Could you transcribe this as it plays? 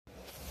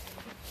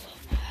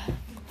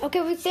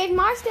Okay, we saved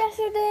Mars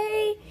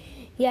yesterday.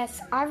 Yes,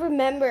 I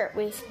remember.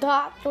 We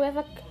stopped with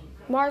a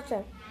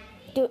monster.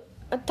 Do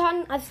a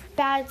ton of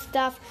bad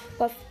stuff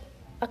with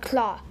a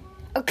claw.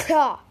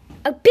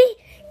 A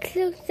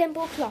big,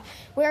 simple claw.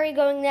 Where are we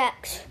going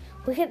next?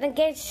 We can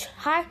engage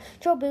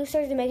hydro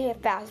boosters to make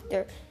it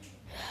faster.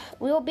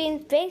 We will be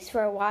in space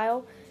for a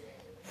while.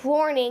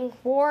 Warning.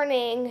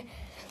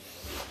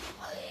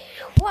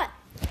 What?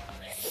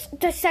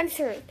 Our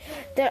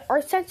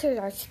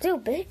sensors are still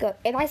bigger.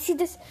 And I see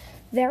this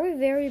very,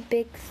 very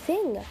big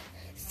thing.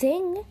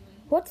 Thing?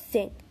 What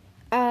thing?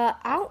 I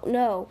don't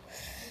know.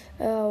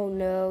 Oh,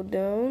 no.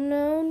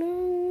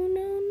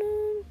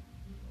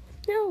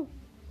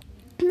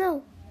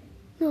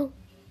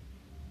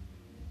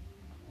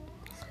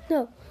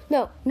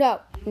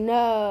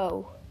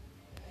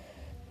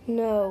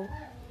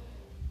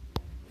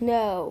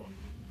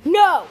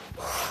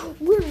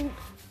 We're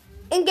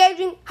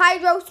engaging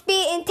hydro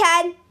speed in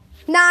 10,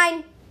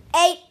 9,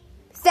 8,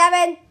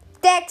 7,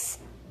 6,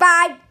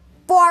 5,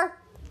 4,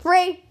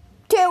 3,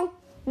 2,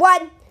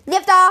 1.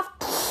 Lift off.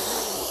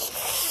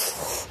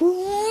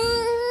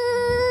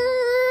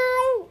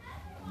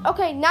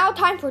 Okay, now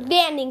time for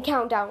landing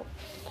countdown.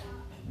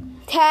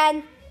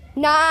 10,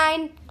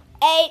 9,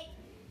 8,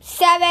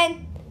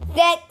 7,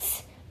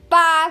 6,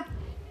 5,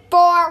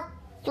 4,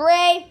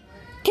 3,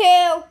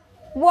 2,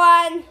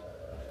 1,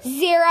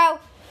 0.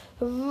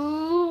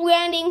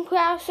 Landing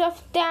crash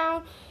us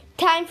down.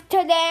 Time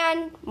to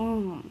land.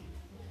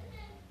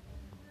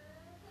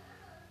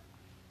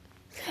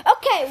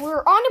 Okay,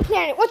 we're on the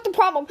planet. What's the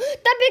problem?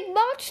 That big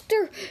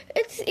monster.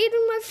 It's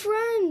eating my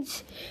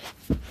friends.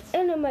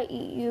 And it might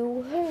eat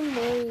you.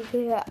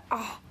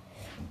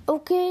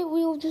 Okay,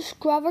 we'll just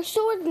grab our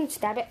swords and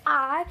stab it.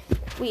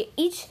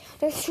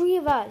 There's 3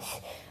 of us.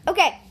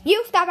 Okay,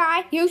 you stab an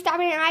eye, you stab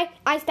an eye,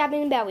 I stab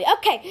in the belly.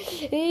 Okay,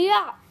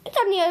 yeah, it's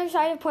on the other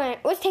side of the planet.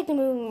 Let's take the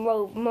moon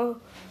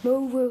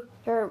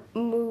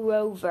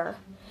over.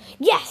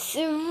 Yes!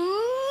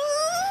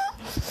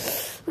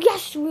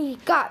 Yes, we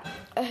got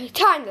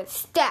time to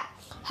stab.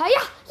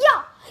 Yeah.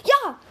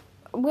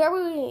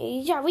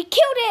 We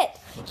killed it.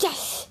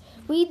 Yes,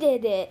 we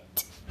did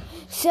it.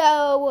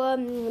 So,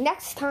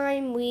 next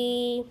time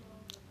we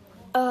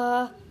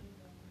find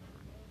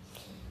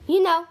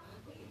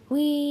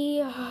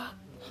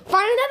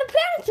another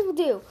planet to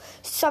do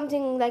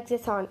something like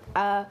this on.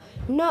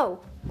 No,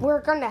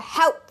 we're gonna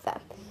help them.